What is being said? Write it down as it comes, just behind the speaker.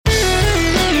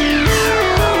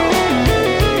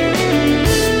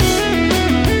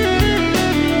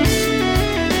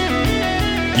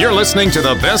You're listening to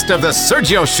the best of the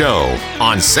Sergio Show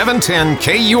on 710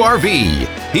 KURV.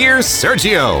 Here's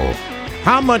Sergio.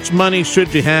 How much money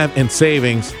should you have in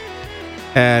savings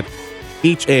at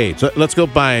each age? Let's go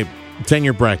by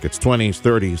 10-year brackets, 20s,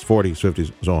 30s, 40s,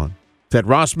 50s, so on. Ted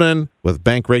Rossman with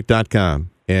bankrate.com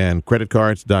and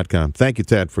creditcards.com. Thank you,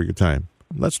 Ted, for your time.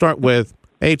 Let's start with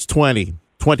age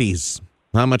 20s.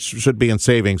 How much should be in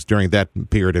savings during that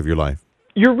period of your life?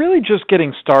 You're really just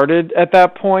getting started at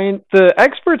that point. The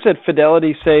experts at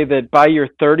Fidelity say that by your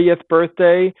 30th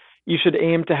birthday, you should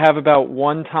aim to have about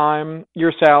 1 time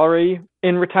your salary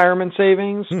in retirement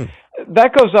savings.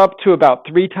 That goes up to about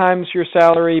 3 times your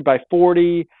salary by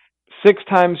 40, 6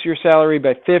 times your salary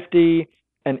by 50,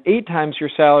 and 8 times your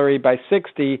salary by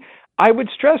 60. I would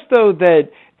stress, though, that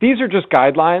these are just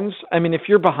guidelines. I mean, if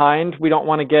you're behind, we don't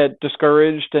want to get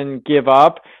discouraged and give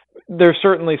up. There's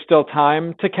certainly still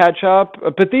time to catch up,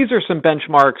 but these are some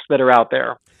benchmarks that are out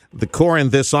there. The core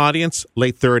in this audience,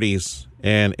 late 30s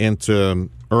and into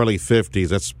early 50s.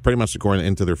 That's pretty much the core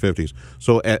into their 50s.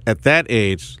 So at that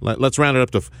age, let's round it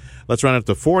up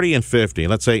to 40 and 50.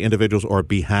 Let's say individuals are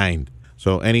behind.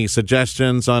 So any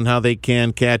suggestions on how they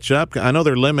can catch up? I know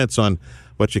there are limits on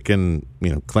what you can,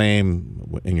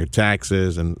 claim in your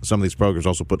taxes, and some of these programs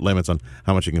also put limits on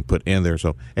how much you can put in there.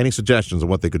 So any suggestions on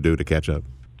what they could do to catch up?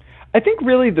 I think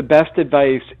really the best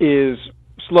advice is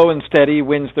slow and steady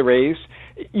wins the race.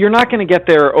 You're not going to get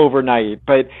there overnight,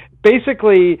 but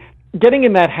basically getting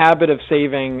in that habit of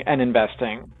saving and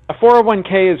investing. A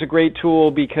 401k is a great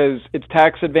tool because it's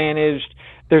tax advantaged.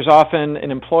 There's often an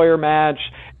employer match,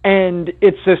 and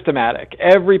it's systematic.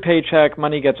 Every paycheck,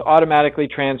 money gets automatically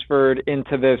transferred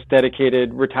into this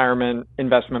dedicated retirement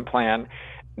investment plan.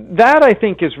 That, I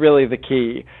think, is really the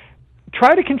key.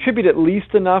 Try to contribute at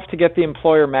least enough to get the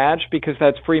employer match because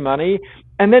that's free money,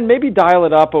 and then maybe dial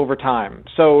it up over time.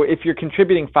 So if you're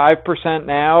contributing 5%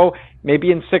 now,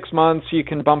 maybe in 6 months you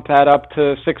can bump that up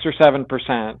to 6 or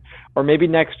 7%, or maybe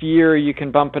next year you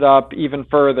can bump it up even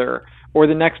further, or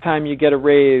the next time you get a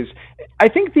raise. I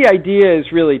think the idea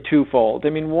is really twofold. I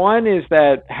mean, one is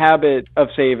that habit of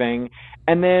saving,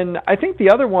 and then I think the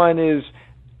other one is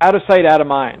out of sight, out of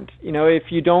mind. If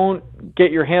you don't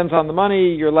get your hands on the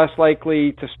money, you're less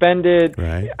likely to spend it.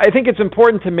 Right. I think it's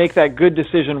important to make that good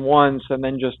decision once and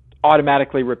then just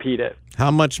automatically repeat it.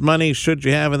 How much money should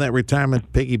you have in that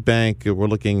retirement piggy bank? We're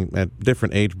looking at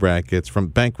different age brackets from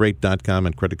bankrate.com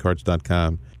and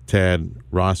creditcards.com. Ted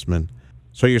Rossman.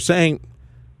 So you're saying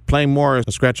playing more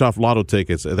scratch-off lotto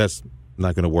tickets, that's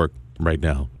not going to work right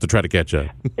now to try to catch up?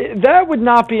 That would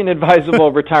not be an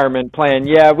advisable retirement plan.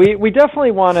 Yeah, we definitely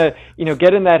want to,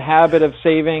 get in that habit of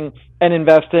saving and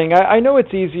investing. I know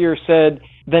it's easier said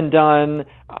than done.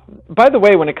 By the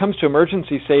way, when it comes to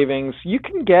emergency savings, you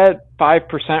can get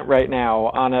 5% right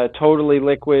now on a totally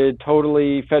liquid,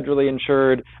 totally federally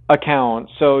insured account.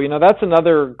 So, that's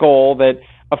another goal that,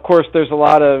 of course, there's a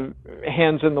lot of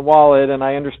hands in the wallet, and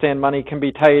I understand money can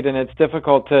be tight and it's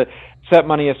difficult to set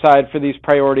money aside for these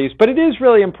priorities, but it is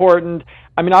really important.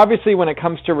 I mean, obviously, when it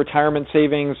comes to retirement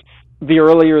savings, the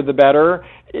earlier the better.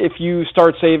 If you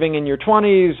start saving in your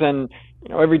 20s and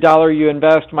every dollar you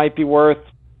invest might be worth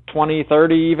 $20,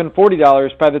 $30, even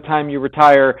 $40 by the time you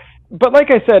retire. But like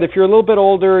I said, if you're a little bit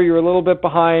older, you're a little bit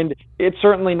behind, it's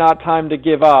certainly not time to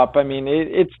give up. I mean,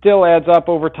 it still adds up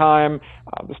over time.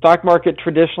 The stock market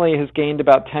traditionally has gained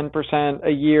about 10%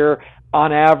 a year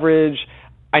on average.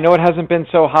 I know it hasn't been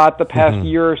so hot the past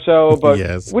year or so, but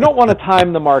yes. We don't want to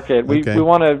time the market. We Okay. we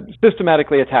want to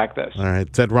systematically attack this. All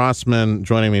right. Ted Rossman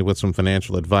joining me with some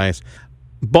financial advice.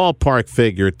 Ballpark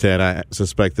figure, Ted, I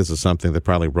suspect this is something that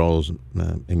probably rolls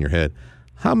in your head.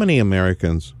 How many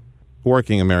Americans,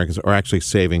 working Americans, are actually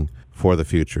saving for the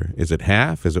future? Is it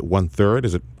half? Is it 1/3?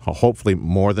 Is it hopefully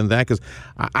more than that? Because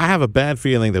I have a bad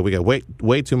feeling that we got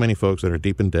way too many folks that are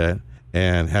deep in debt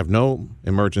and have no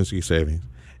emergency savings.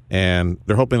 And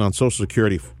they're hoping on Social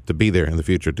Security to be there in the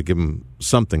future to give them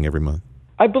something every month.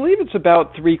 I believe it's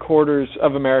about 3/4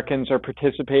 of Americans are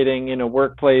participating in a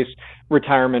workplace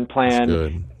retirement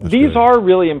plan. That's These good. are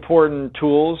really important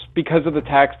tools because of the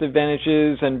tax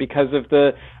advantages and because of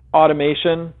the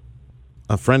automation.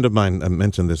 A friend of mine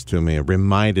mentioned this to me. It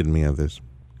reminded me of this.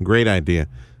 Great idea.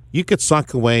 You could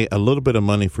sock away a little bit of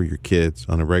money for your kids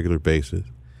on a regular basis.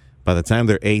 By the time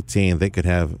they're 18, they could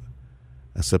have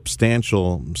a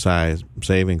substantial size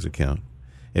savings account.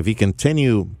 If you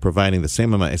continue providing the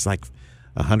same amount, it's like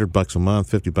 $100 a month,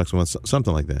 $50 a month,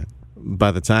 something like that.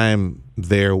 By the time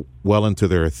they're well into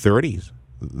their 30s,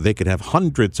 they could have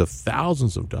hundreds of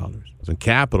thousands of dollars in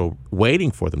capital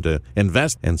waiting for them to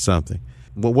invest in something.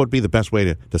 What would be the best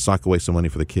way to sock away some money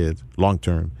for the kids long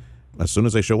term as soon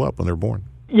as they show up when they're born?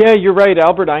 Yeah, you're right.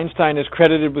 Albert Einstein is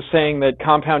credited with saying that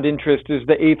compound interest is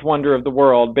the eighth wonder of the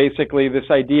world. Basically, this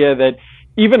idea that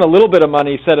even a little bit of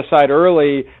money set aside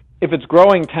early, if it's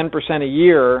growing 10% a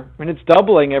year, I mean, it's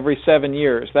doubling every 7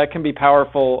 years. That can be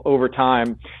powerful over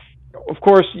time. Of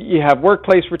course, you have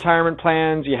workplace retirement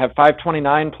plans, you have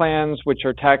 529 plans, which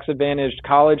are tax-advantaged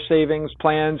college savings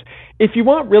plans. If you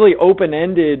want really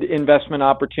open-ended investment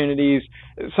opportunities,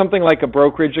 something like a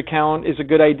brokerage account is a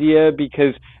good idea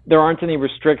because there aren't any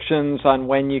restrictions on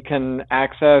when you can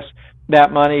access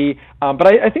that money. But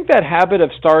I think that habit of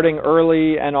starting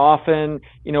early and often,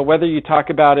 whether you talk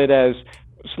about it as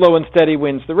slow and steady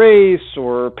wins the race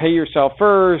or pay yourself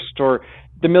first or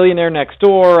the millionaire next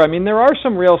door. I mean, there are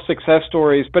some real success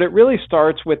stories, but it really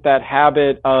starts with that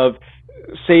habit of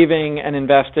saving and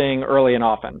investing early and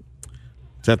often.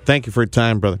 Ted, thank you for your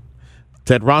time, brother.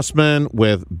 Ted Rossman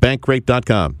with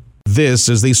Bankrate.com. This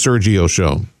is the Sergio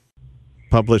Show.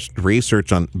 Published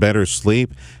research on better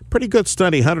sleep. Pretty good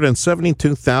study,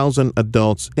 172,000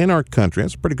 adults in our country.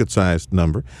 That's a pretty good-sized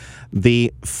number.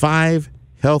 The 5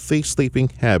 healthy sleeping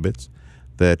habits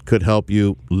that could help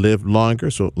you live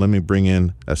longer. So let me bring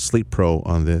in a sleep pro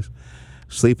on this.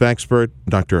 Sleep expert,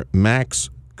 Dr. Maxx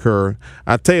Kerr.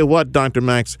 I'll tell you what, Dr.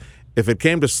 Max, if it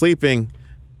came to sleeping,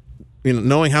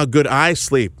 knowing how good I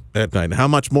sleep at night, how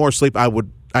much more sleep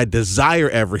I desire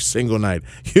every single night.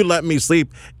 You let me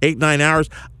sleep 8-9 hours,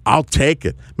 I'll take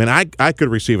it. Man, I could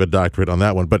receive a doctorate on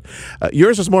that one, but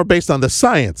yours is more based on the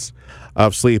science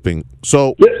of sleeping.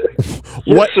 So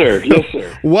Yes, sir.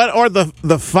 What are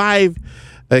the 5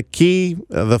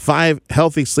 the 5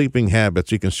 healthy sleeping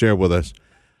habits you can share with us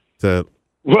to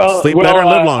sleep better and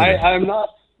live longer? I'm not.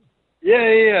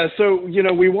 Yeah. So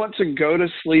we want to go to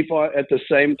sleep at the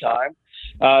same time.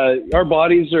 Our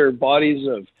bodies are bodies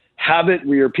of habit.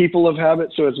 We are people of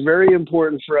habit. So it's very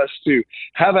important for us to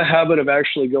have a habit of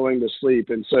actually going to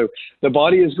sleep. And so the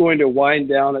body is going to wind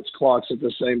down its clocks at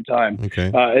the same time.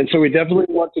 Okay. And so we definitely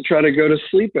want to try to go to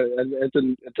sleep at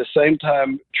the same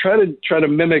time. Try to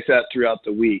mimic that throughout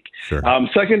the week. Sure.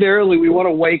 Secondarily, we want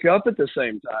to wake up at the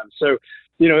same time. So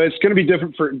it's going to be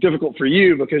difficult for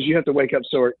you because you have to wake up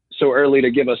so early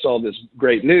to give us all this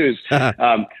great news.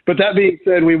 But that being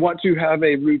said, we want to have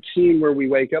a routine where we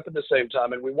wake up at the same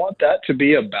time, and we want that to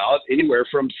be about anywhere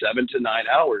from 7 to 9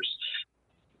 hours.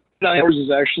 9 hours is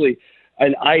actually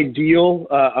an ideal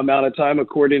amount of time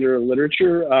according to the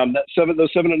literature.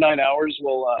 Those 7 to 9 hours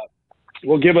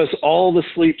will give us all the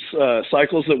sleep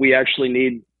cycles that we actually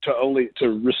need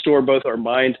to restore both our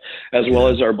mind as well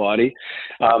as our body.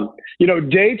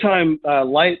 Daytime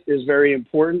light is very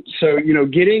important. So,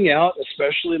 getting out,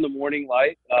 especially in the morning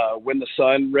light, when the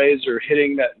sun rays are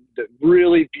hitting that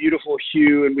really beautiful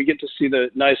hue and we get to see the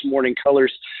nice morning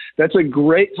colors, that's a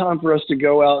great time for us to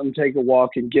go out and take a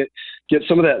walk and get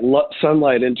some of that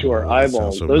sunlight into our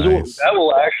eyeballs. So nice. That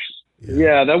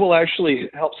will actually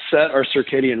help set our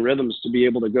circadian rhythms to be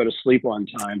able to go to sleep on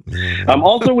time.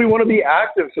 Also, we want to be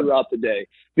active throughout the day.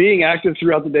 Being active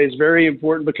throughout the day is very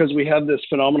important because we have this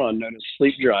phenomenon known as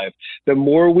sleep drive. The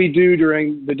more we do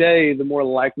during the day, the more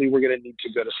likely we're going to need to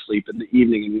go to sleep in the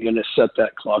evening, and we're going to set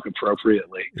that clock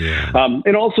appropriately. Yeah.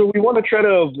 And also, we want to try to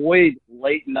avoid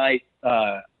late night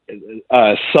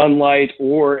sunlight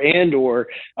or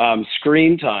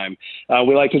screen time.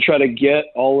 We like to try to get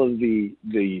all of the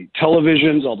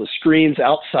televisions, all the screens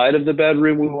outside of the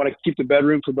bedroom. We want to keep the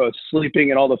bedroom for both sleeping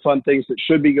and all the fun things that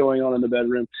should be going on in the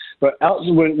bedroom. But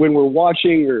when we're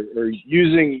watching or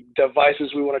using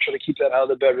devices, we want to try to keep that out of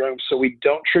the bedroom so we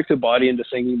don't trick the body into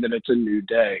thinking that it's a new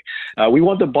day. We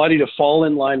want the body to fall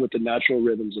in line with the natural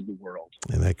rhythms of the world.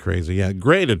 Isn't that crazy? Yeah,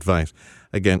 great advice.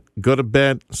 Again, go to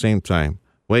bed, same time.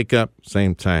 Wake up,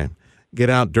 same time. Get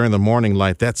out during the morning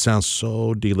light. That sounds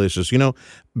so delicious.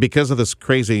 Because of this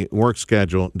crazy work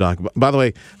schedule, Doc. By the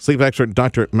way, sleep expert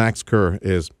Dr. Maxx Kerr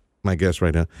is my guest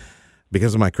right now.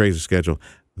 Because of my crazy schedule,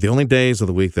 the only days of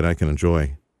the week that I can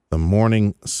enjoy the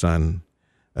morning sun,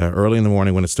 early in the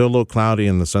morning when it's still a little cloudy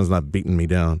and the sun's not beating me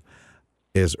down,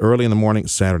 is early in the morning,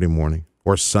 Saturday morning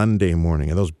or Sunday morning.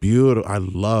 And those beautiful, I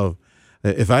love.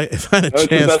 If I had a chance, it's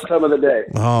the best time of the day.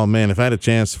 Oh man, if I had a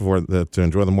chance to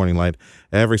enjoy the morning light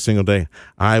every single day,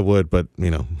 I would. But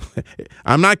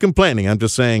I'm not complaining. I'm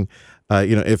just saying,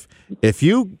 if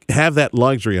you have that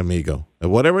luxury, amigo,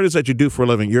 whatever it is that you do for a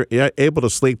living, you're able to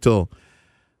sleep till,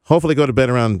 hopefully, go to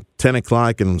bed around 10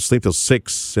 o'clock and sleep till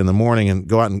 6 in the morning, and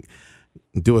go out and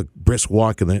do a brisk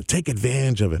walk and then take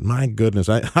advantage of it. My goodness,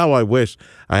 how I wish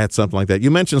I had something like that. You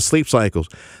mentioned sleep cycles.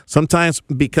 Sometimes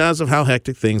because of how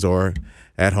hectic things are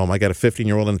at home, I got a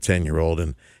 15-year-old and a 10-year-old,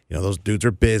 and those dudes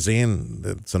are busy,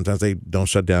 and sometimes they don't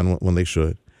shut down when they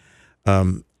should. I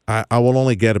will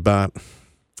only get about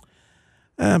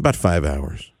About 5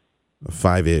 hours,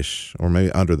 5-ish, or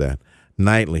maybe under that,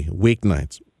 nightly,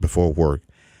 weeknights before work.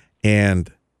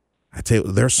 And I tell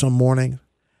you, there's some mornings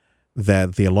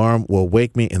that the alarm will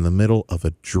wake me in the middle of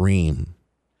a dream.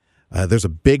 There's a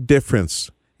big difference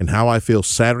in how I feel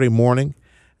Saturday morning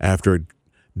after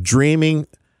dreaming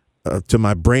to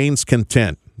my brain's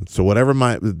content. So whatever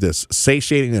this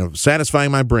satiating,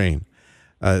 satisfying my brain,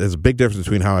 there's a big difference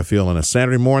between how I feel on a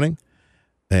Saturday morning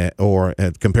or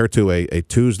compared to a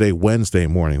Tuesday, Wednesday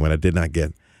morning when I did not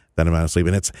get that amount of sleep.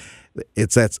 And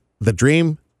it's that the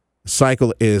dream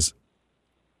cycle is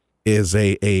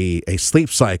a sleep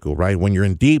cycle, right? When you're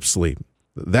in deep sleep,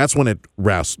 that's when it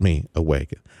rousts me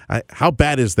awake. How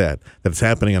bad is that it's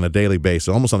happening on a daily basis,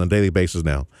 almost on a daily basis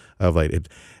now of late?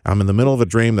 I'm in the middle of a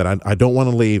dream that I don't want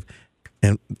to leave,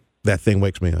 and that thing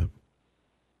wakes me up.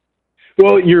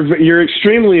 Well, you're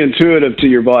extremely intuitive to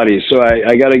your body, so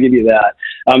I got to give you that.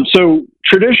 So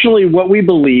traditionally, what we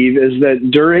believe is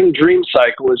that during dream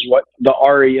cycle is what the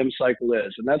REM cycle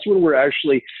is, and that's when we're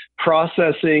actually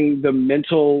processing the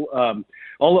mental,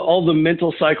 all the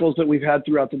mental cycles that we've had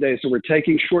throughout the day. So we're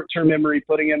taking short-term memory,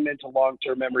 putting them into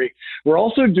long-term memory. We're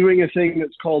also doing a thing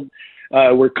that's called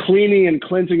we're cleaning and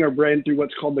cleansing our brain through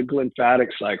what's called the glymphatic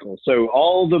cycle. So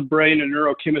all the brain and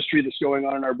neurochemistry that's going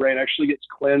on in our brain actually gets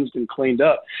cleansed and cleaned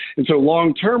up. And so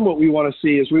long term, what we want to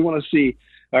see is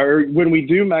or when we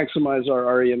do maximize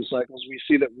our REM cycles, we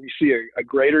see a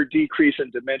greater decrease in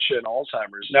dementia and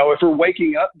Alzheimer's. Now, if we're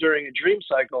waking up during a dream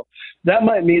cycle, that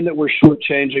might mean that we're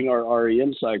shortchanging our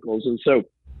REM cycles. And so,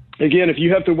 again, if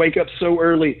you have to wake up so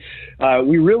early,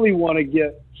 we really want to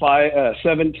get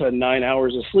 7 to 9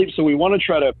 hours of sleep. So we want to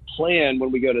try to plan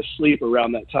when we go to sleep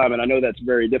around that time. And I know that's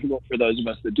very difficult for those of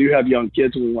us that do have young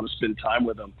kids and we want to spend time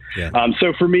with them. Yeah.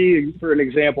 So for me, for an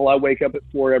example, I wake up at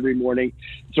 4 every morning.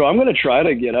 So I'm going to try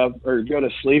to get up or go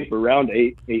to sleep around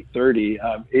 8:30.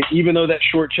 Even though that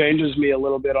shortchanges me a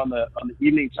little bit on the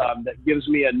evening time, that gives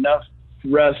me enough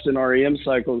rest in REM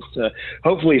cycles to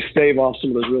hopefully stave off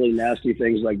some of those really nasty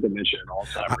things like dementia and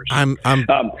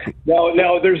Alzheimer's.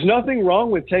 Now, there's nothing wrong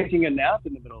with taking a nap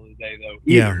in the middle of the day, though,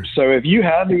 either. Yeah. So if you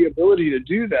have the ability to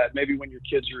do that, maybe when your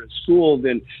kids are at school,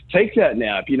 then take that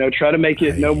nap. Try to make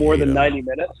it no more than 90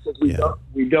 minutes because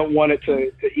we don't want it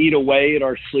to eat away at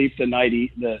our sleep the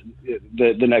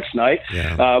next night.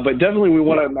 Yeah. But definitely we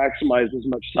want to maximize as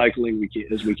much cycling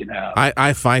as we can have.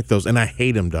 I fight those, and I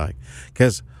hate them, Doug,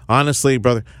 because honestly,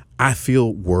 brother, I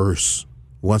feel worse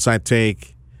once I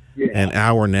take an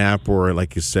hour nap or,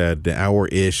 like you said, the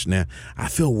hour-ish nap. I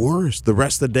feel worse. The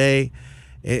rest of the day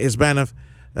is bad enough.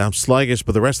 I'm sluggish,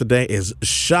 but the rest of the day is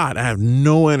shot. I have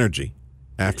no energy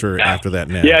after that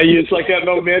nap. Yeah, it's like that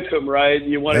momentum, right?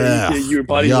 You want your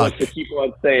body wants to keep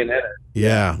on staying in it.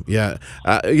 Yeah.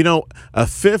 A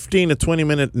 15 to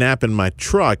 20-minute nap in my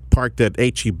truck parked at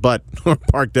H-E Butt or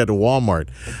parked at a Walmart.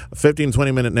 A 15,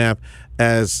 20-minute nap,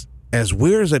 as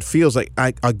weird as it feels, like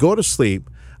I go to sleep,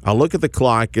 I'll look at the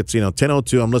clock, it's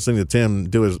 10:02, I'm listening to Tim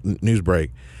do his news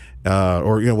break,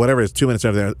 or whatever it is, 2 minutes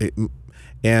after that,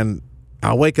 and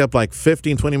I'll wake up like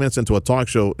 15, 20 minutes into a talk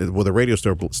show with the radio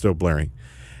still blaring.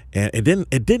 And it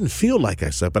didn't feel like I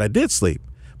slept, but I did sleep.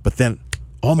 But then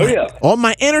all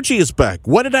my energy is back.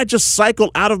 What did I just cycle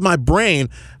out of my brain,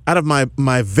 out of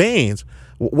my veins?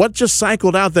 What just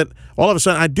cycled out that all of a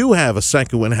sudden I do have a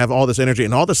second and have all this energy,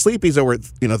 and all the sleepies that were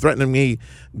threatening me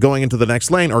going into the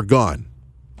next lane are gone.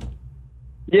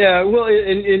 Yeah, well,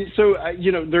 and so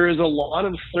there is a lot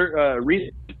of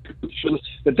research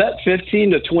that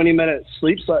 15 to 20 minute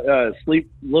sleep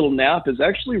little nap is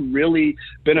actually really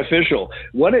beneficial.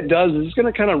 What it does is it's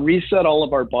going to kind of reset all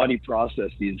of our body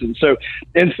processes, and so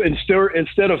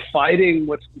instead of fighting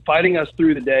us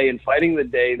through the day and fighting the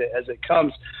day as it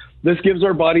comes, this gives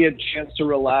our body a chance to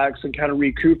relax and kind of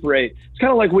recuperate. It's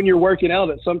kind of like when you're working out,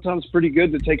 it's sometimes pretty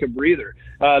good to take a breather.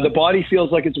 The body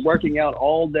feels like it's working out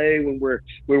all day when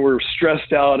we're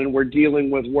stressed out and we're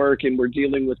dealing with work and we're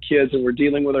dealing with kids and we're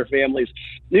dealing with our families.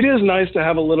 It is nice to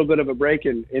have a little bit of a break,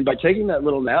 and by taking that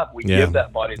little nap, we give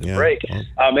that body the break.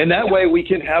 And that way we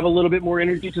can have a little bit more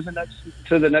energy to the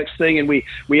next thing, and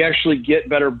we actually get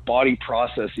better body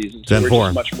processes, and so we're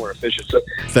just much more efficient. So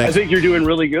I think you're doing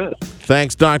really good.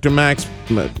 Thanks, Dr. Maxx.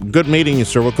 Good meeting you,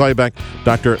 sir. We'll call you back.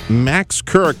 Dr. Maxx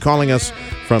Kerr calling us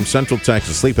from Central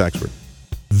Texas, sleep expert.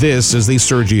 This is the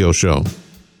Sergio Show.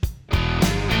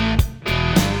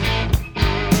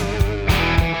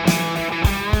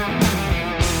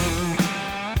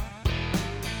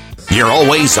 You're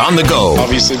always on the go.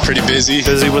 Obviously pretty busy.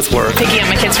 Busy with work. Picking up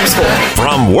my kids from school.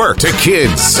 From work to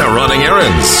kids to running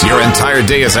errands, your entire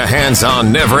day is a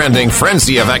hands-on, never-ending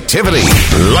frenzy of activity.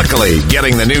 Luckily,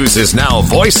 getting the news is now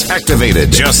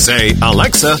voice-activated. Just say,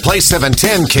 Alexa, play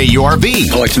 710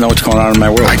 KURV. I like to know what's going on in my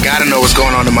world. I gotta know what's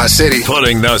going on in my city.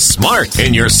 Putting the smart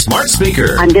in your smart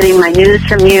speaker. I'm getting my news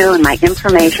from you and my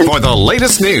information. For the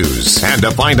latest news and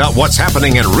to find out what's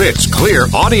happening in rich, clear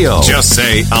audio, just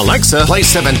say, Alexa, play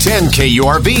 710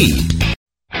 KURV.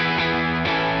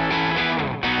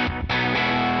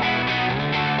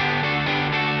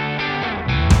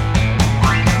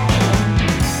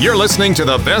 You're listening to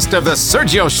the best of the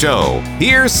Sergio Show.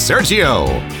 Here's Sergio.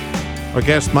 Our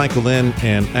guest, Michael Lynn,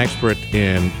 an expert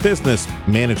in business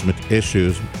management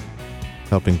issues,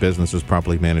 helping businesses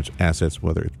properly manage assets,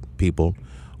 whether it's people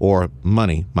or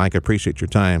money. Mike, I appreciate your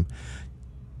time.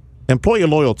 Employee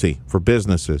loyalty for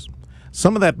businesses.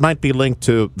 Some of that might be linked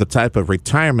to the type of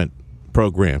retirement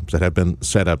programs that have been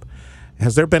set up.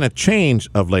 Has there been a change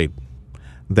of late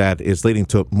that is leading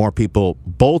to more people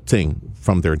bolting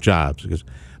from their jobs? Because,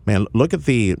 man, look at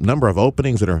the number of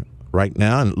openings that are right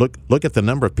now, and look at the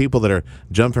number of people that are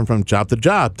jumping from job to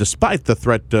job, despite the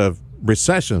threat of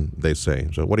recession, they say.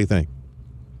 So what do you think?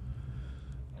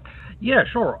 Yeah,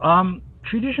 sure.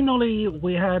 Traditionally,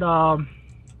 we had a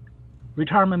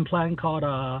retirement plan called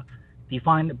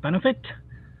defined benefit,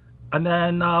 and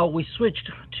then we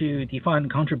switched to defined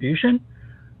contribution,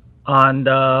 and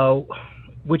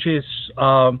which is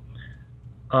not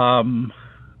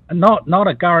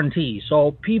a guarantee.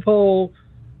 So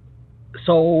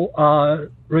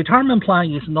retirement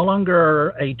plan is no longer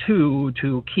a tool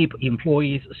to keep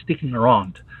employees sticking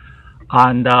around,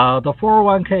 and the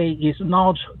 401k is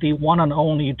not the one and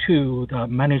only tool that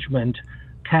management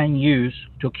can use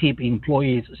to keep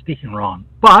employees sticking around.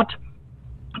 But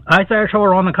as I travel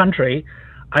around the country,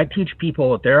 I teach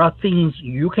people there are things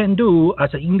you can do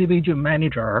as an individual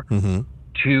manager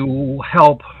to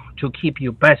help to keep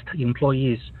your best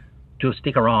employees to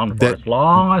stick around for as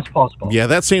long as possible. Yeah,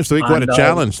 that seems to be quite a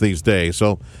challenge these days.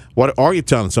 So what are you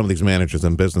telling some of these managers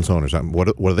and business owners?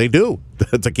 What do they do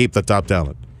to keep the top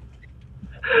talent?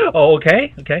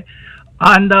 Okay.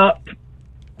 And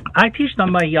I teach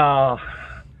them the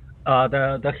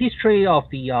history of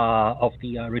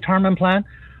the retirement plan,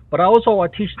 but also I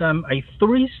teach them a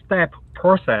 3-step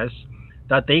process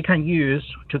that they can use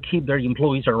to keep their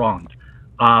employees around.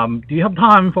 Do you have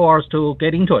time for us to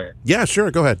get into it? Yeah,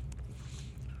 sure. Go ahead.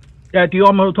 Yeah. Do you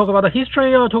want me to talk about the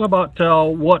history or talk about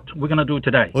what we're going to do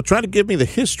today? Well, try to give me the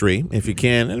history, if you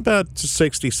can, in about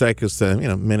 60 seconds to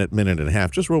minute and a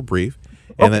half, just real brief,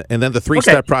 and then the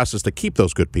 3-step process to keep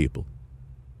those good people.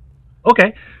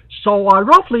 Okay. So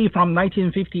roughly from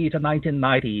 1950 to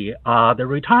 1990, the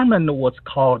retirement was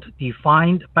called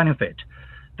defined benefit.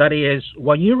 That is,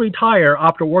 when you retire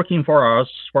after working for us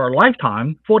for a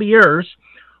lifetime, 40 years,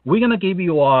 we're going to give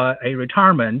you a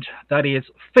retirement that is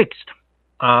fixed,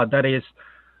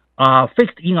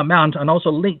 fixed in amount and also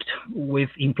linked with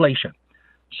inflation.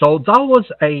 So that was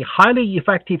a highly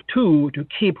effective tool to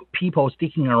keep people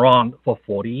sticking around for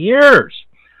 40 years.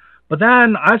 But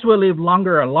then as we live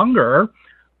longer and longer,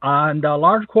 and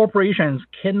large corporations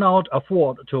cannot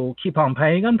afford to keep on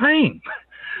paying and paying.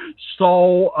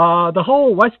 So the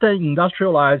whole Western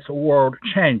industrialized world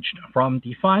changed from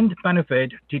defined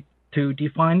benefit to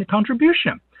defined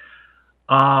contribution,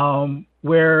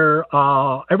 where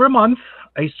every month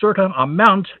a certain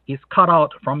amount is cut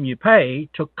out from your pay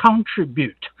to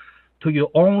contribute to your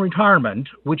own retirement,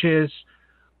 which is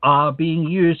being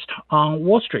used on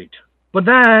Wall Street. But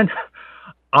then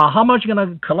how much you're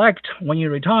going to collect when you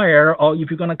retire, or if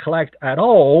you're going to collect at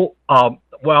all,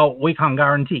 well, we can't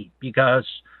guarantee because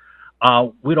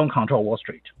we don't control Wall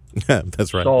Street. Yeah,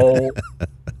 that's right. So,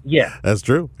 yeah. That's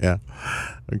true, yeah.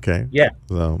 Okay. Yeah.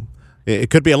 So it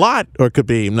could be a lot or it could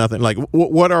be nothing. Like,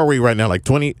 what are we right now? Like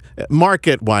 20,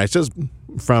 market-wise, just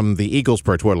from the Eagles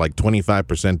perch, what, like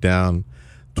 25% down,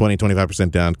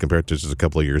 25% down compared to just a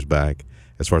couple of years back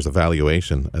as far as the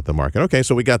valuation at the market. Okay,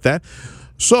 so we got that.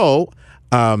 So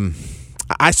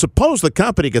I suppose the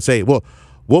company could say, well,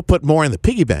 we'll put more in the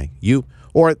piggy bank.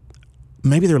 Or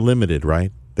maybe they're limited,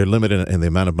 right? They're limited in the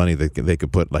amount of money that they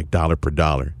could put, like dollar per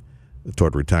dollar,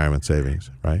 toward retirement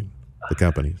savings, right? The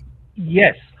companies.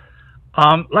 Yes.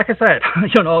 Like I said,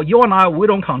 you and I, we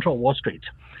don't control Wall Street.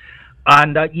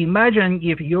 And imagine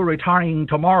if you're retiring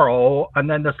tomorrow and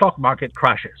then the stock market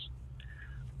crashes.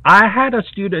 I had a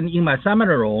student in my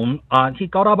seminar room, he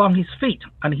got up on his feet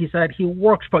and he said he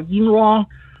worked for Enron.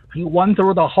 He went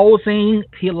through the whole thing.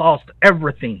 He lost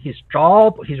everything, his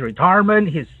job, his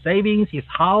retirement, his savings, his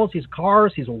house, his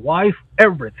cars, his wife,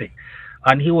 everything.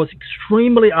 And he was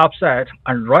extremely upset,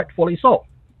 and rightfully so.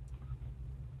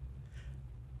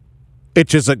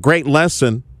 Which is a great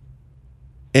lesson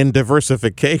in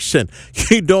diversification.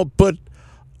 You don't put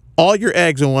all your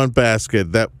eggs in one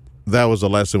basket. That was a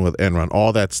lesson with Enron.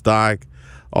 All that stock,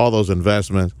 all those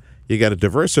investments, you got to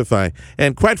diversify.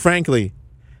 And quite frankly,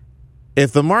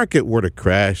 if the market were to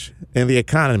crash and the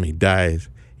economy dies,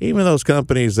 even those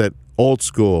companies that old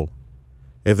school,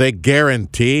 if they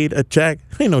guaranteed a check,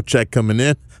 ain't no check coming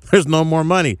in. There's no more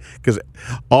money because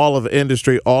all of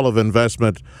industry, all of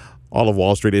investment, all of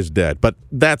Wall Street is dead. But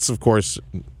that's, of course,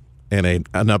 in an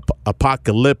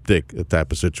apocalyptic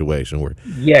type of situation where,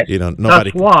 yes,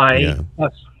 nobody.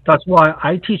 That's why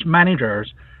I teach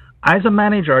managers. As a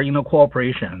manager in a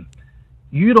corporation,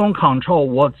 you don't control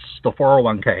what's the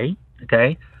 401k,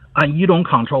 okay, and you don't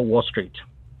control Wall Street.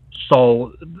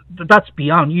 So that's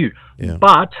beyond you. Yeah.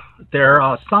 But there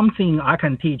are something I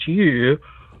can teach you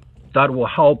that will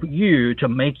help you to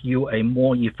make you a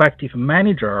more effective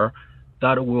manager,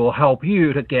 that will help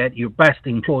you to get your best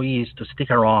employees to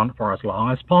stick around for as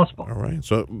long as possible. All right.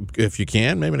 So if you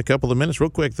can, maybe in a couple of minutes, real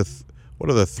quick, what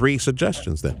are the 3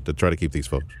 suggestions then to try to keep these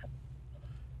folks?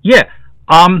 Yeah.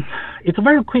 It's a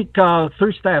very quick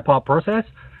 3-step process.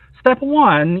 Step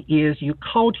 1 is you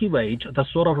cultivate the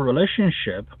sort of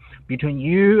relationship between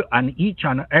you and each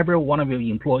and every one of your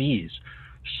employees,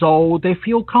 so they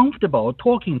feel comfortable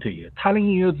talking to you, telling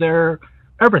you their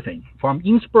everything from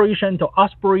inspiration to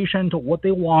aspiration to what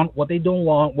they want, what they don't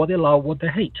want, what they love, what they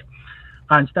hate.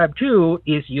 And step 2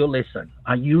 is you listen,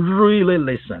 and you really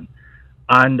listen,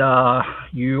 and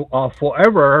you are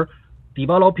forever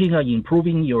developing and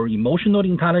improving your emotional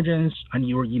intelligence and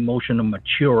your emotional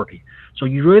maturity. So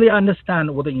you really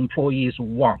understand what the employees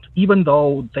want, even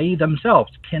though they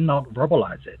themselves cannot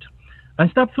verbalize it.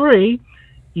 And step 3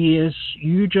 is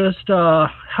you just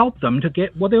help them to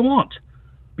get what they want.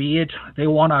 Be it they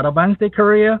want to advance their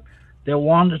career, they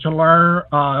want to learn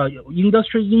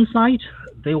industry insight,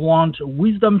 they want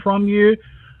wisdom from you,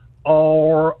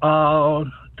 or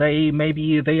they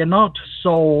are not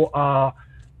so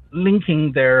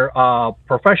linking their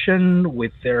profession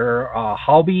with their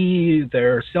hobby,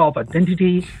 their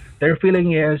self-identity. Their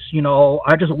feeling is,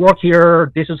 I just work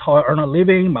here, this is how I earn a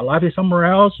living, my life is somewhere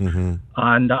else, and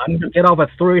I'm going to get off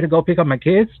at 3 to go pick up my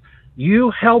kids.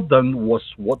 You help them with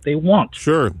what they want.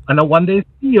 Sure. And then when they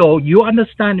feel you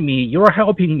understand me, you're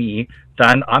helping me,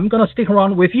 then I'm going to stick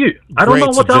around with you. I don't know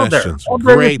what's out there.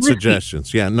 Great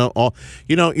suggestions. Yeah,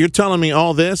 you're telling me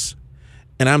all this,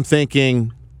 and I'm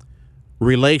thinking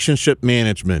relationship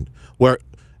management, where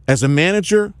as a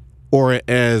manager or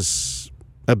as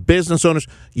a business owner,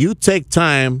 you take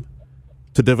time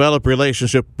to develop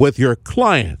relationship with your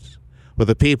clients, with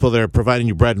the people that are providing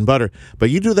you bread and butter.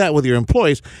 But you do that with your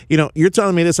employees. You're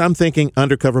telling me this, I'm thinking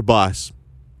Undercover Boss,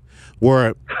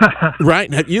 where, right,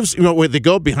 where they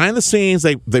go behind the scenes,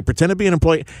 they pretend to be an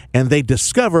employee, and they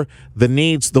discover the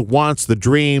needs, the wants, the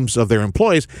dreams of their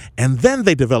employees, and then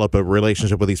they develop a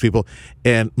relationship with these people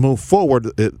and move forward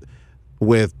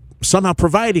with somehow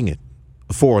providing it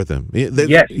for them.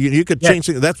 Yes. You could change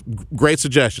things. That's great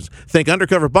suggestions. Think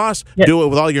Undercover Boss, do it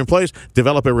with all your employees,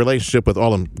 develop a relationship with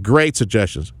all of them. Great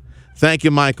suggestions. Thank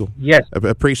you, Michael. Yes. I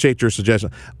appreciate your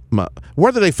suggestion.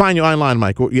 Where do they find you online,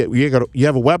 Michael? You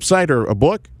have a website or a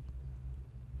book?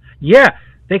 Yeah.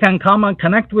 They can come and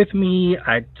connect with me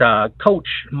at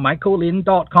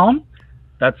coachmichaellin.com.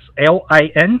 That's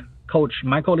LIN,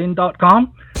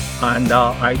 coachmichaellin.com. And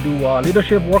I do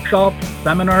leadership workshops,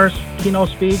 seminars, keynote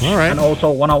speech, and also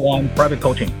one-on-one private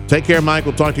coaching. Take care,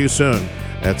 Michael. Talk to you soon.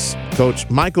 That's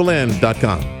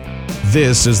coachmichaellin.com.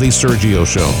 This is the Sergio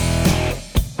Show.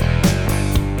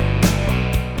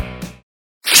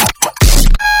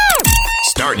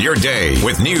 Start your day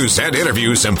with news and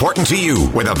interviews important to you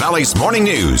with the Valley's Morning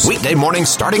News. Weekday mornings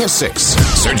starting at 6.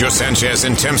 Sergio Sanchez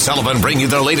and Tim Sullivan bring you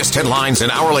the latest headlines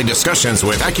and hourly discussions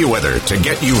with AccuWeather to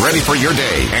get you ready for your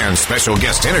day. And special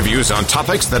guest interviews on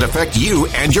topics that affect you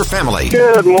and your family.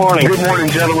 Good morning. Good morning,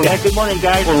 gentlemen. Yeah, good morning,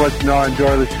 guys. We'll let you know I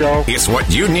enjoy the show. It's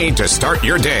what you need to start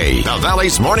your day. The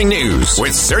Valley's Morning News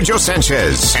with Sergio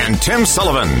Sanchez and Tim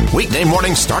Sullivan. Weekday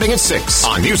mornings starting at 6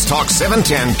 on News Talk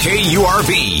 710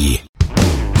 KURV.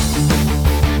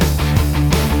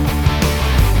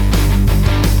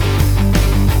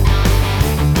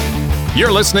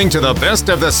 You're listening to the best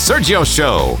of the Sergio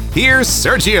Show. Here's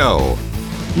Sergio.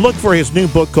 Look for his new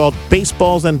book called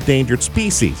Baseball's Endangered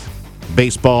Species.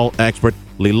 Baseball expert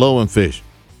Lee Lowenfish.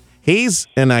 He's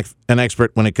an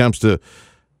expert when it comes to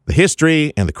the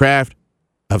history and the craft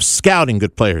of scouting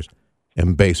good players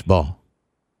in baseball.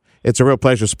 It's a real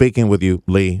pleasure speaking with you,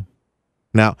 Lee.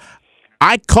 Now,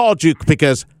 I called you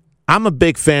because I'm a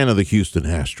big fan of the Houston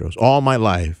Astros all my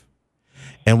life.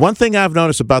 And one thing I've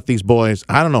noticed about these boys,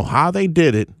 I don't know how they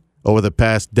did it over the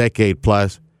past decade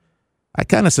plus. I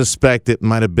kind of suspect it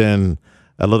might have been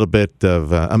a little bit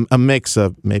of a mix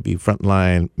of maybe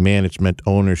frontline management,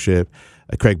 ownership.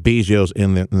 Craig Biggio's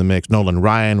in the mix. Nolan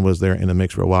Ryan was there in the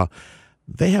mix for a while.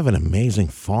 They have an amazing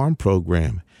farm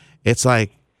program. It's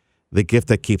like the gift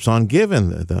that keeps on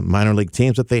giving, the minor league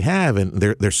teams that they have, and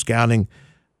they're scouting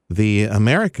the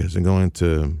Americas and going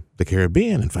to the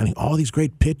Caribbean and finding all these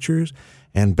great pitchers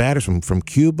and batters from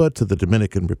Cuba to the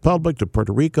Dominican Republic to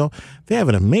Puerto Rico. They have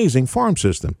an amazing farm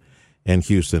system in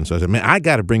Houston. So I said, man, I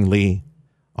got to bring Lee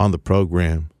on the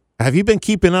program. Have you been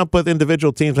keeping up with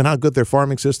individual teams and how good their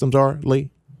farming systems are, Lee?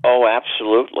 Oh,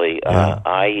 absolutely. Yeah.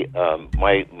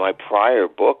 My prior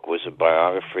book was a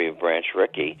biography of Branch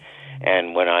Rickey,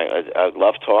 and when I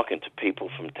love talking to people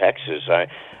from Texas.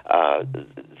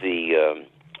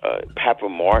 Pepper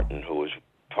Martin, who was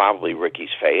probably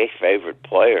Ricky's favorite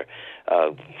player,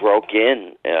 broke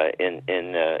in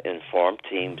farm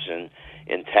teams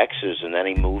in Texas, and then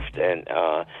he moved, and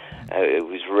he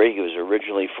was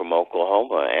originally from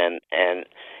Oklahoma, and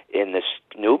in this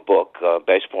new book,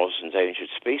 Baseball's Endangered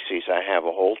Species, I have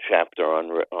a whole chapter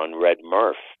on Red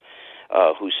Murph,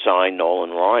 who signed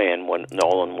Nolan Ryan when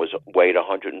Nolan weighed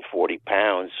 140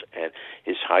 pounds, and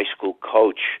his high school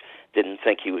coach didn't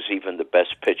think he was even the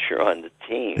best pitcher on the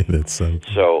team.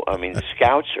 So, I mean,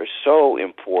 scouts are so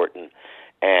important,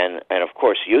 and of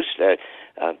course, Houston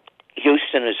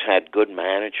has had good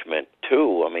management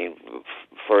too. I mean,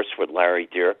 first with Larry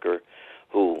Dierker,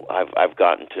 who I've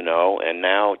gotten to know, and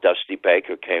now Dusty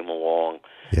Baker came along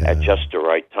at just the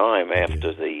right time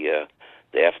after the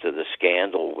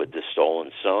scandal with the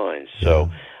stolen signs. So,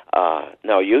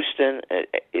 no, Houston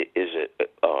is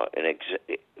an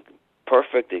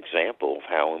perfect example of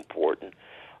how important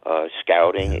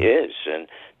scouting is, and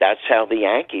that's how the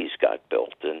Yankees got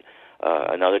built. And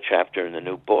another chapter in the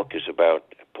new book is about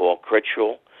Paul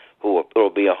Critchell, who it'll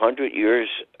be 100 years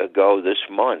ago this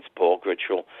month. Paul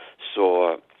Critchell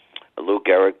saw Lou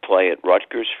Gehrig play at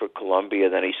Rutgers for Columbia.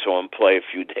 Then he saw him play a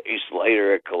few days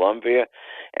later at Columbia,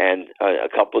 and a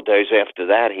couple of days after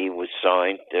that, he was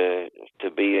signed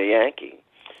to be a Yankee.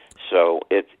 So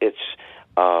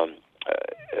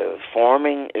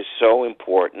farming is so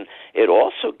important. It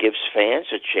also gives fans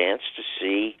a chance to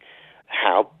see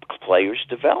how players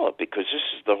develop, because this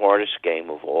is the hardest game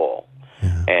of all,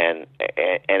 and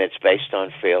it's based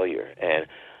on failure.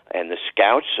 And the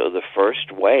scouts are the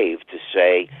first wave to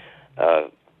say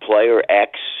player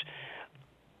X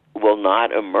will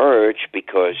not emerge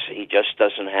because he just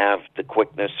doesn't have the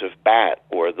quickness of bat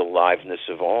or the liveness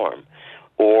of arm,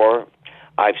 or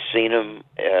I've seen him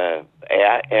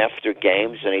after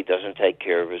games and he doesn't take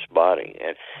care of his body,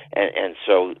 and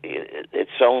so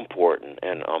it's so important,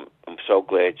 and I'm so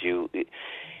glad you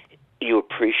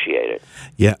appreciate it.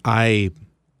 Yeah,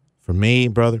 for me,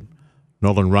 brother,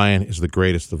 Nolan Ryan is the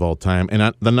greatest of all time,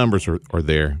 and the numbers are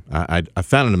there. I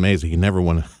found it amazing. He never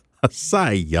won a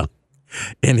Cy Young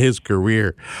in his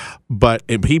career, but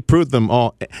he proved them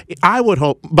all. I would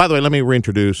hope. By the way, let me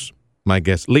reintroduce my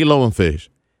guest, Lee Lowenfish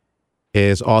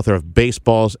is author of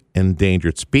Baseball's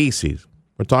Endangered Species.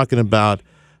 We're talking about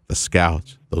the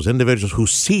scouts, those individuals who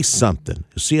see something,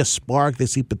 who see a spark, they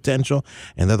see potential,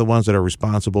 and they're the ones that are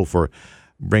responsible for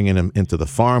bringing them into the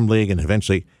farm league and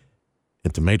eventually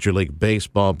into Major League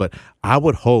Baseball. But I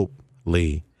would hope,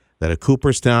 Lee, that at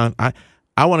Cooperstown, I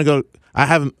want to go. I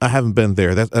haven't been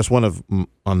there. That's one of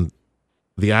on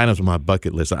the items on my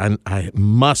bucket list. I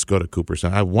must go to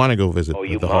Cooperstown. I want to go visit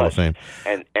the Hall of Fame.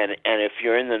 And if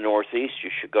you're in the Northeast, you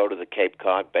should go to the Cape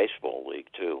Cod Baseball League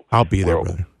too. I'll be there,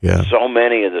 brother. Yeah. So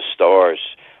many of the stars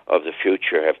of the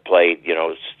future have played,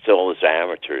 still as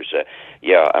amateurs.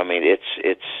 I mean,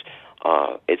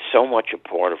 it's so much a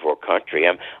part of our country.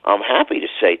 I'm happy to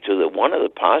say too that one of the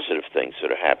positive things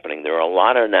that are happening, there are a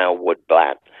lot of now wood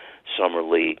bat summer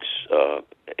leagues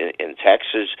in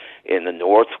Texas, in the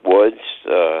North Woods,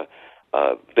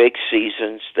 big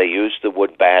seasons. They use the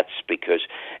wood bats because,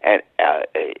 and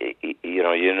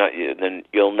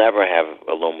you'll never have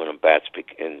aluminum bats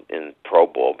in Pro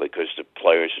Bowl because the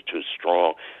players are too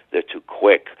strong, they're too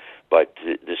quick. But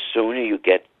the sooner you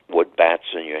get wood bats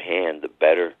in your hand, the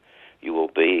better you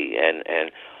will be.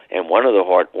 And one of the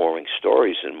heartwarming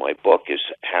stories in my book is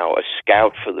how a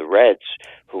scout for the Reds,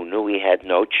 who knew he had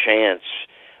no chance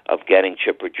of getting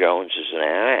Chipper Jones as an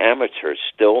amateur,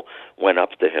 still went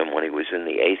up to him when he was in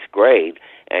the 8th grade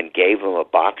and gave him a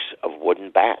box of wooden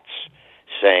bats,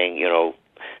 saying,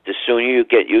 the sooner you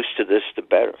get used to this, the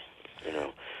better.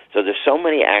 So there's so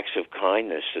many acts of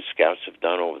kindness that scouts have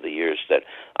done over the years that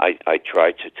I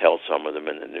tried to tell some of them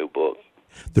in the new book.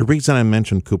 The reason I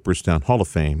mentioned Cooperstown Hall of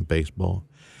Fame baseball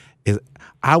is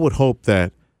I would hope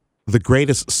that the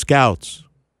greatest scouts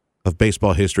of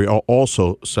baseball history are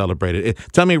also celebrated.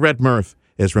 Tell me Red Murph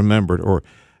is remembered or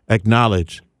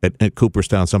acknowledged at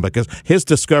Cooperstown somehow, because his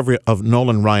discovery of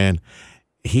Nolan Ryan,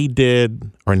 he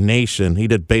did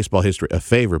baseball history a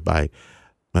favor by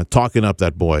talking up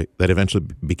that boy that eventually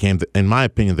became, in my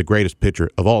opinion, the greatest pitcher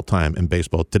of all time in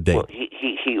baseball today. Well,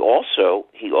 he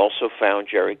also found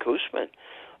Jerry Koosman.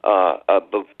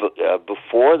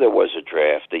 Before there was a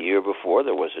draft, the year before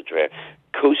there was a draft,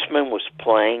 Koosman was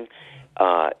playing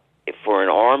for an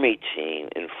Army team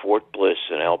in Fort Bliss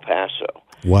in El Paso.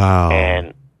 Wow!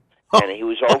 And he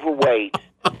was overweight,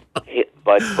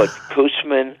 but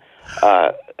Koosman,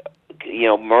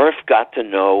 Murph got to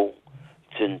know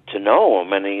him,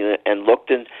 and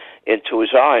looked into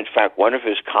his eye. In fact, one of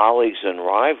his colleagues and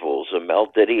rivals, Mel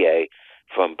Didier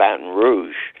from Baton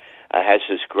Rouge, has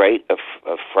this great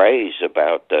phrase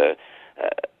about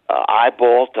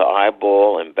eyeball to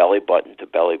eyeball and belly button to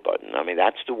belly button. I mean,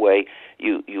 that's the way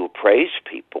you appraise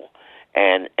people.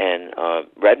 And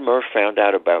Red Murph found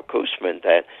out about Koosman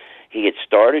that he had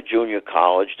started junior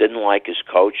college, didn't like his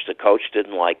coach. The coach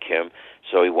didn't like him,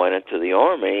 so he went into the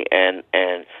Army and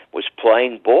was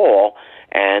playing ball.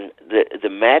 And the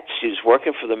Mets, he was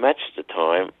working for the Mets at the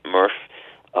time, Murph,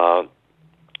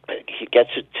 he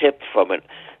gets a tip from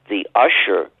the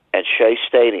usher at Shea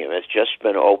Stadium has just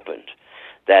been opened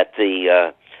that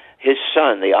his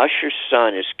son, the usher's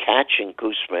son, is catching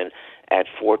Koosman at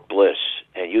Fort Bliss,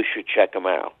 and you should check him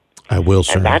out. I will,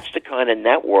 sir. And that's the kind of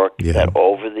network that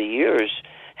over the years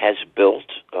has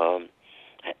built,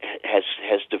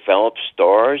 has developed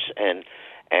stars and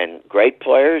great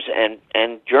players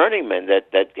and journeymen that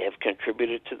have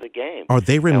contributed to the game. Are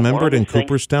they remembered in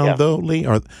Cooperstown, though, Lee?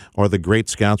 Are the great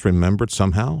scouts remembered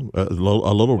somehow? A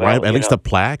little at least a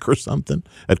plaque or something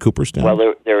at Cooperstown?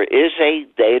 Well, there is a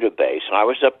database. I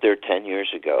was up there 10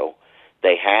 years ago.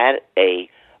 They had a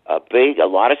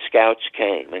lot of scouts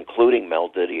came, including Mel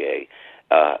Didier,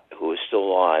 who is still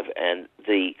alive, and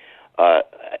they had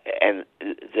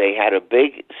a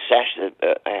big session.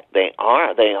 They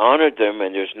honored them,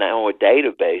 and there's now a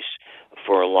database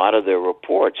for a lot of their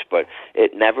reports, but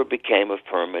it never became a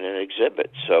permanent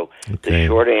exhibit. So the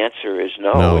short answer is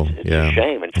no. It's a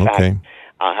shame. In fact,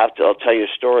 I'll tell you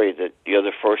a story that you're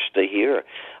the first to hear.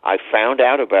 I found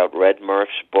out about Red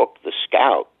Murph's book, The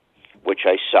Scout, which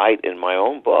I cite in my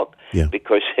own book,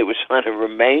 because it was on a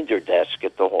remainder desk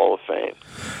at the Hall of Fame.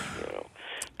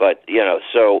 But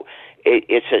so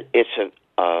it's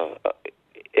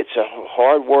a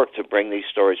hard work to bring these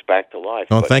stories back to life.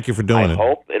 Oh, thank you for doing it. I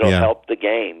hope it'll help the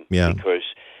game because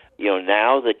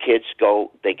now the kids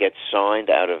they get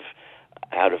signed out of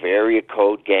area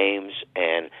code games,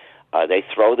 and they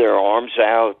throw their arms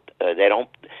out. They don't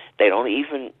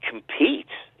even compete,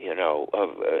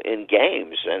 in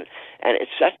games, and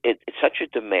it's such a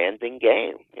demanding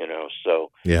game, So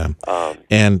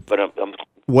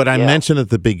what I mentioned at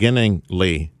the beginning,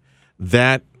 Lee,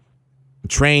 that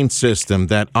train system,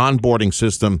 that onboarding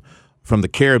system from the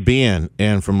Caribbean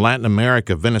and from Latin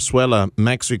America, Venezuela,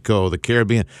 Mexico, the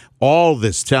Caribbean, all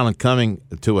this talent coming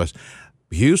to us.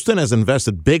 Houston has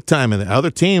invested big time in it. Other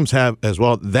teams have as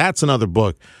well. That's another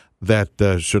book that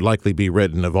should likely be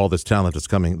written of all this talent that's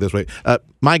coming this way.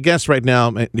 My guest right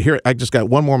now, here, I just got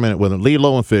one more minute with him. Lee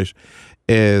Lowenfish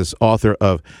is author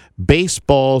of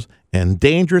Baseball's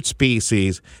Endangered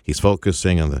Species. He's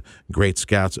focusing on the great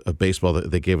scouts of baseball.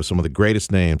 They gave us some of the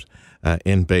greatest names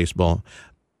in baseball.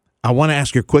 I want to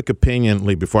ask your quick opinion,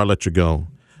 Lee, before I let you go.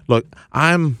 Look,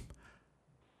 I'm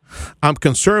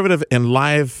conservative in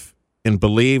life, in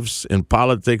beliefs, in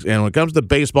politics, and when it comes to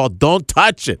baseball, don't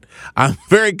touch it. I'm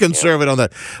very conservative on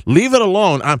that. Leave it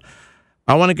alone.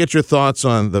 I want to get your thoughts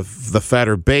on the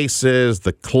fatter bases,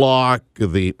 the clock,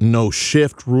 the no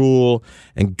shift rule,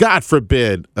 and God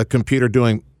forbid a computer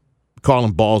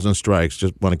calling balls and strikes.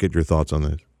 Just want to get your thoughts on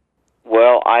this.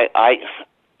 Well,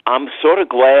 I'm sort of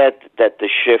glad that the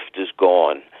shift is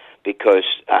gone because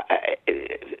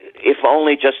if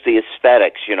only just the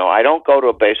aesthetics. I don't go to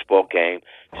a baseball game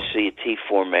to see a T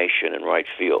formation in right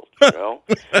field.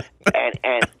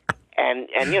 And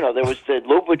there was the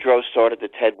Lou Boudreau started the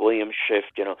Ted Williams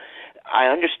shift. I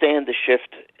understand the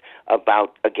shift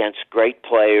against great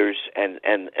players and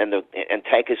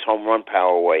take his home run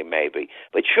power away maybe,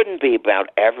 but it shouldn't be about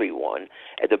everyone.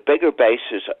 The bigger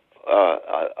bases.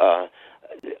 I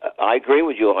agree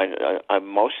with you.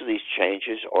 Most of these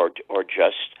changes are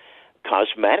just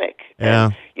cosmetic. Yeah.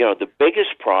 And, the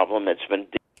biggest problem that's been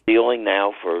dealing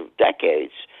now for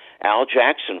decades. Al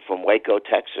Jackson from Waco,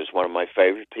 Texas, one of my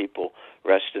favorite people,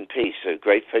 rest in peace, a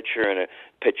great pitcher and a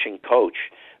pitching coach.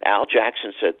 Al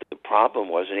Jackson said the problem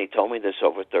was, and he told me this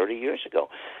over 30 years ago,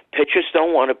 pitchers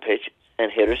don't want to pitch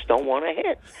and hitters don't want to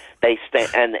hit.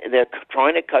 And they're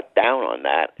trying to cut down on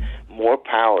that. More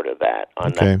power to that,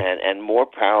 and more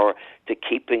power to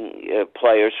keeping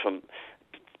players from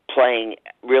playing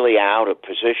really out of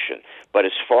position. But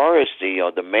as far as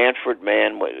the Manfred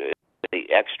man, the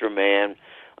extra man,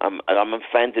 I'm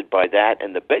offended by that.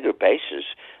 And the bigger bases,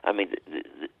 I mean,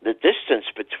 the distance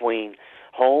between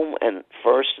home and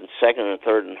first and second and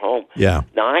third and home,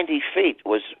 90 feet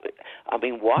was, I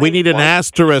mean, why? We need an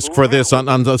asterisk for this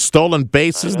on the stolen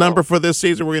bases number for this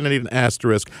season. We're going to need an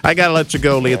asterisk. I got to let you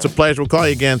go, Lee. It's a pleasure. We'll call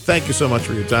you again. Thank you so much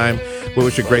for your time. We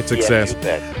wish you great success.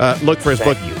 Look for his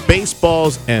book,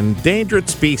 Baseball's Endangered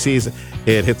Species.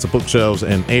 It hits the bookshelves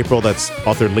in April. That's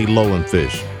author Lee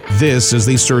Lowenfish. This is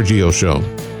The Sergio Show.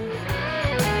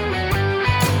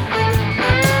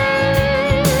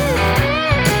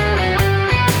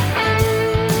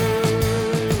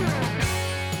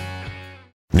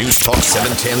 News Talk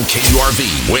 710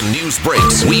 KURV. When news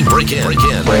breaks, we break in.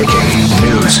 Breaking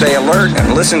news. Stay alert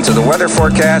and listen to the weather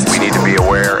forecast. We need to be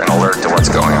aware and alert to what's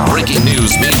going on. Breaking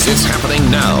news means it's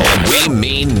happening now, and we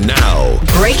mean now.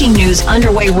 Breaking news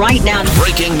underway right now.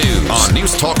 Breaking news on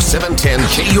News Talk 710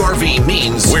 KURV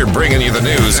means we're bringing you the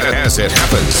news as it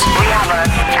happens. We have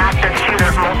an active shooter,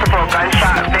 multiple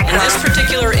gunshot victims. In this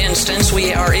particular instance,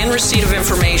 we are in receipt of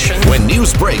information. When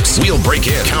news breaks, we'll break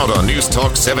in. Count on News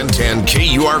Talk 710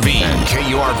 KURV and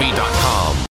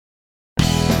KURV.com.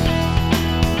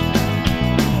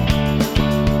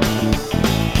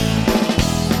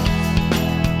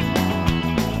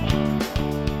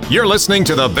 You're listening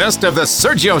to the best of the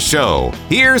Sergio Show.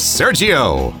 Here's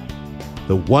Sergio.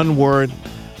 The one word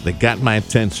that got my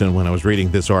attention when I was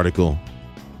reading this article,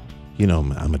 you know,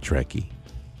 I'm a Trekkie,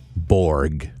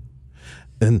 Borg.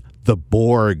 And the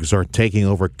Borgs are taking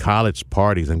over college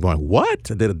parties. I'm going, what?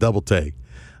 I did a double take.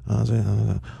 I was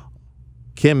like,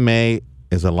 Kim May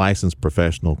is a licensed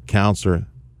professional counselor,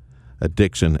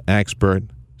 addiction expert.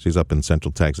 She's up in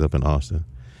Central Texas, up in Austin.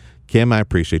 Kim, I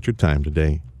appreciate your time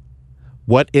today.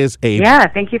 What is Yeah,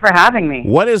 thank you for having me.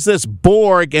 What is this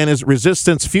Borg and is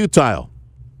resistance futile?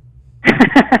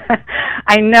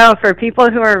 I know, for people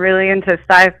who are really into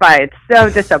sci-fi, it's so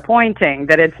disappointing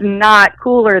that it's not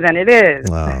cooler than it is.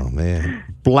 Oh, man.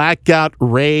 Blackout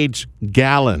Rage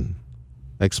Gallon.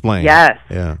 Explain. Yes.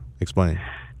 Yeah, explain.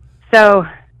 So,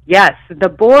 yes, the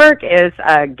Borg is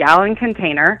a gallon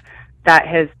container that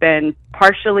has been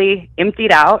partially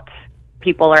emptied out.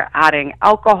 People are adding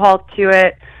alcohol to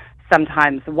it,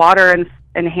 sometimes water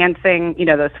enhancing,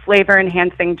 those flavor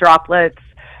enhancing droplets,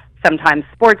 sometimes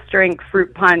sports drink,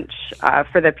 fruit punch.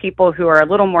 For the people who are a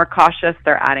little more cautious,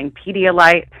 they're adding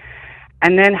Pedialyte,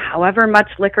 and then however much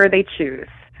liquor they choose.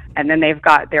 And then they've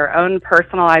got their own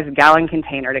personalized gallon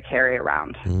container to carry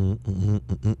around.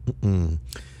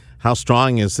 How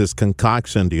strong is this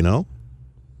concoction, do you know?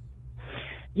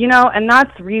 And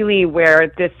that's really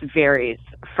where this varies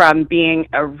from being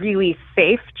a really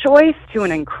safe choice to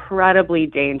an incredibly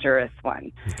dangerous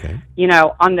one. Okay.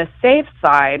 On the safe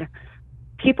side,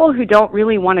 people who don't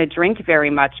really want to drink very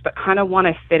much but kind of want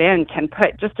to fit in can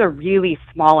put just a really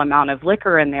small amount of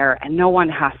liquor in there and no one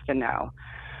has to know.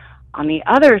 On the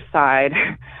other side,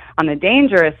 on the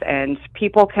dangerous end,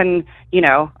 people can,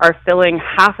 are filling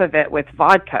half of it with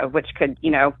vodka, which could,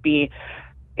 be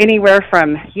anywhere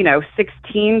from,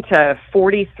 16 to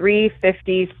 43,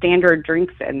 50 standard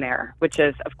drinks in there, which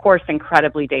is, of course,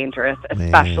 incredibly dangerous,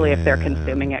 especially if they're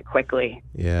consuming it quickly.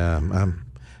 Yeah.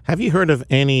 Have you heard of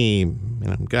any,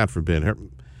 God forbid,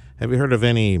 have you heard of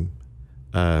any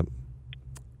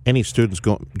students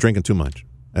drinking too much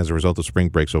as a result of spring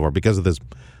break so far because of this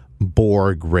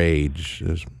Borg rage?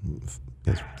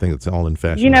 I think it's all in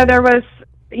fashion. There was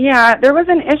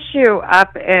an issue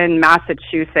up in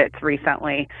Massachusetts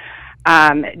recently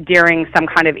during some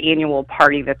kind of annual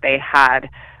party that they had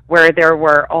where there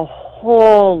were a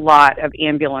whole lot of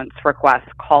ambulance requests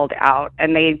called out,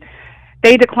 and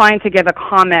they declined to give a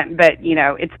comment, but,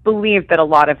 it's believed that a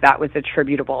lot of that was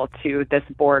attributable to this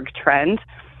Borg trend.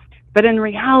 But in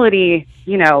reality,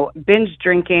 binge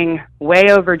drinking, way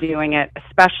overdoing it,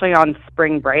 especially on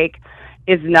spring break,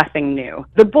 is nothing new.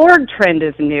 The Borg trend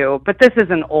is new, but this is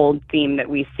an old theme that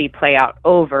we see play out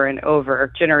over and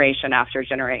over, generation after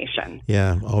generation.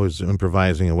 Yeah, always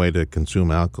improvising a way to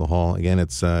consume alcohol. Again,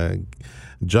 it's a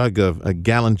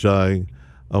gallon jug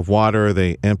of water.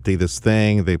 They empty this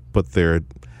thing. They put their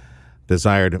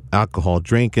desired alcohol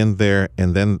drink in there,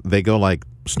 and then they go like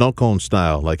snow cone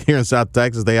style. Like here in South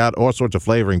Texas, they add all sorts of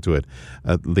flavoring to it.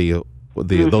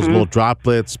 Those little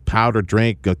droplets, powdered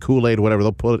drink, Kool-Aid, whatever,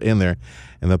 they'll put it in there,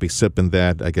 and they'll be sipping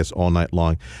that, I guess, all night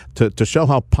long. To show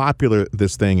how popular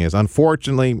this thing is,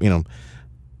 unfortunately,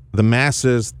 the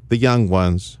masses, the young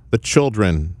ones, the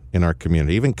children in our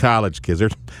community, even college kids, they're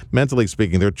mentally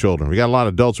speaking, they're children. We got a lot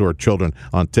of adults who are children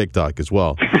on TikTok as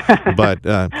well. But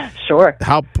sure,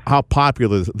 how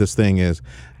popular this thing is,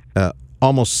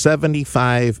 almost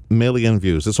 75 million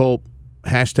views. This whole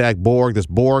hashtag Borg, this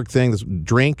Borg thing, this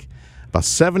drink, about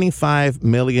 75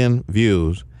 million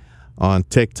views on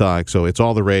TikTok. So it's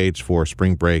all the rage for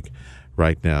spring break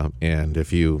right now. And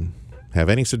if you have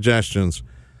any suggestions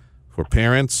for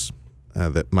parents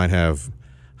that might have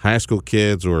high school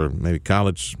kids or maybe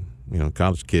college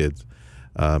kids,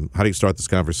 how do you start this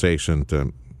conversation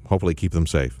to hopefully keep them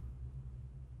safe?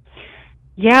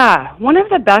 Yeah, one of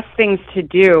the best things to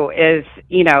do is,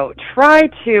 try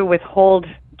to withhold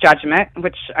judgment,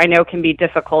 which I know can be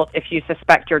difficult if you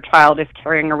suspect your child is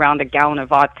carrying around a gallon of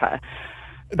vodka.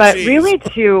 But Jeez. Really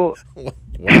to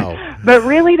wow. But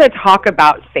really to talk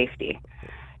about safety.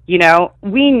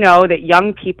 We know that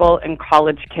young people and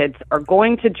college kids are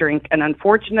going to drink, and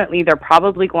unfortunately, they're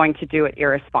probably going to do it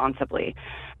irresponsibly.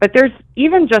 But there's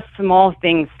even just small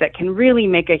things that can really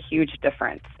make a huge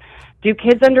difference. Do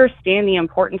kids understand the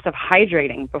importance of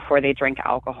hydrating before they drink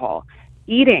alcohol?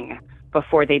 Eating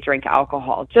before they drink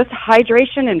alcohol? Just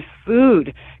hydration and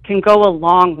food can go a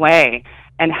long way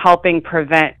in helping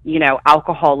prevent,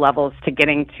 alcohol levels to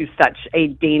getting to such a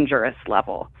dangerous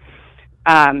level.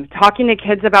 Talking to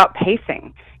kids about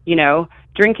pacing,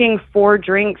 drinking 4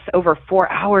 drinks over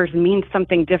 4 hours means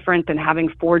something different than having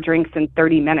 4 drinks in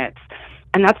 30 minutes.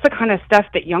 And that's the kind of stuff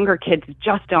that younger kids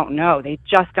just don't know. They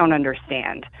just don't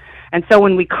understand. And so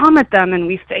when we come at them and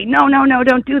we say, no,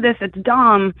 don't do this, it's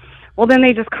dumb, well, then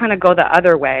they just kind of go the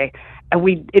other way.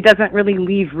 And it doesn't really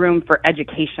leave room for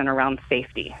education around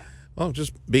safety. Well,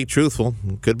 just be truthful.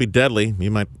 It could be deadly.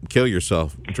 You might kill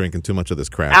yourself drinking too much of this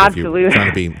crap. Absolutely. If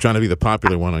you're trying to be the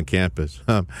popular one on campus.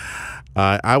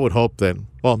 I would hope that,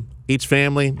 each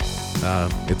family,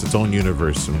 it's its own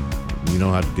universe, and you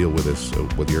know how to deal with this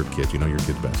with your kids. You know your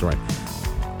kids best. All right.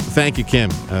 Thank you, Kim.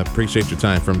 Appreciate your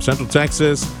time. From Central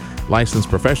Texas, licensed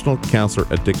professional counselor,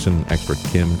 addiction expert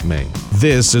Kim May.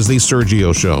 This is The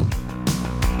Sergio Show.